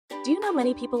Do you know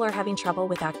many people are having trouble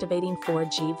with activating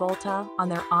 4G VoLTE on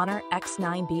their Honor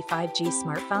X9b 5G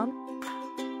smartphone?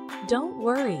 Don't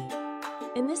worry.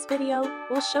 In this video,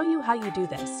 we'll show you how you do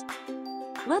this.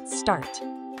 Let's start.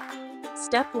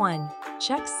 Step 1.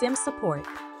 Check SIM support.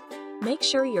 Make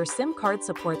sure your SIM card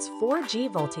supports 4G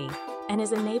VoLTE and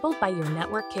is enabled by your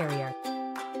network carrier.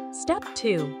 Step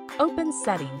 2. Open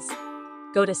Settings.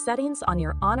 Go to Settings on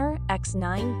your Honor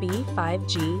X9b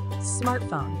 5G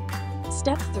smartphone.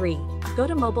 Step 3. Go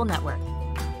to Mobile Network.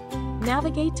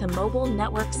 Navigate to Mobile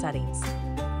Network Settings.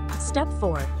 Step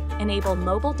 4. Enable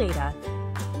Mobile Data.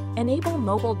 Enable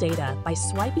mobile data by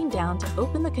swiping down to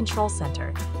open the control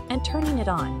center and turning it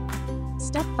on.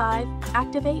 Step 5.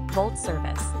 Activate VoLTE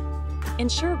service.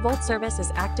 Ensure VoLTE service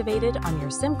is activated on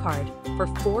your SIM card for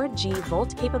 4G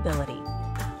VoLTE capability.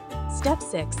 Step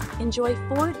 6. Enjoy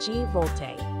 4G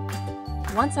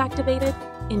VoLTE. Once activated,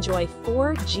 enjoy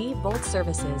 4G VoLTE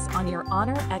services on your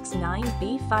Honor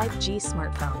X9b 5G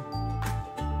smartphone.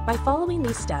 By following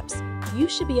these steps, you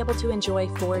should be able to enjoy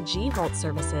 4G VoLTE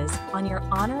services on your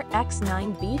Honor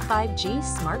X9b 5G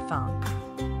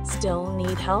smartphone. Still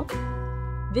need help?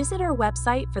 Visit our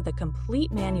website for the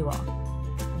complete manual.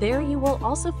 There you will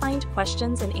also find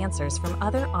questions and answers from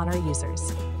other Honor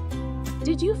users.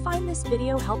 Did you find this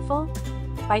video helpful?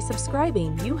 By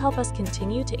subscribing, you help us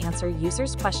continue to answer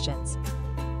users' questions.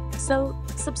 So,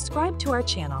 subscribe to our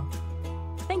channel.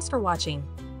 Thanks for watching,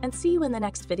 and see you in the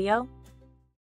next video.